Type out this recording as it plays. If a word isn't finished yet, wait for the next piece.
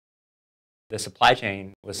The supply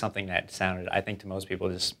chain was something that sounded, I think, to most people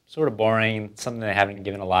just sort of boring, something they haven't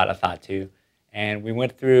given a lot of thought to. And we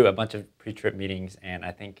went through a bunch of pre-trip meetings, and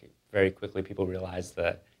I think very quickly people realized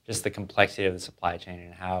just the complexity of the supply chain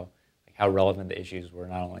and how relevant the issues were,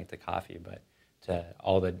 not only to coffee but to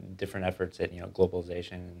all the different efforts at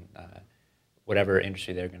globalization and whatever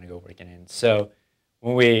industry they're going to go working in. So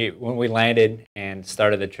when we landed and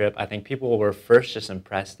started the trip, I think people were first just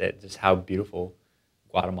impressed at just how beautiful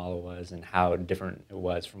Guatemala was and how different it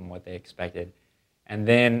was from what they expected. And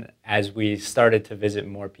then as we started to visit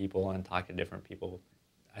more people and talk to different people,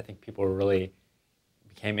 I think people really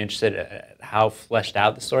became interested at how fleshed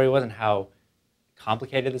out the story was and how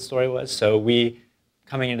complicated the story was. So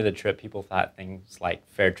coming into the trip, people thought things like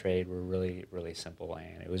fair trade were really, really simple.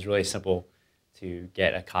 And it was really simple to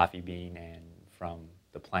get a coffee bean and from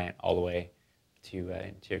the plant all the way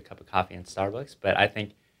to your cup of coffee in Starbucks. But I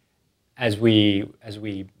think as we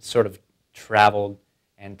sort of traveled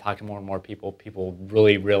and talked to more and more people, people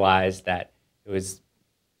really realized that there was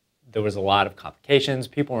a lot of complications.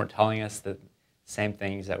 People weren't telling us the same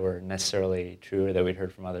things that were necessarily true or that we'd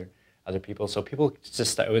heard from other people. So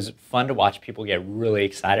it was fun to watch people get really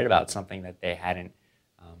excited about something that they hadn't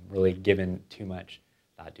really given too much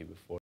thought to before.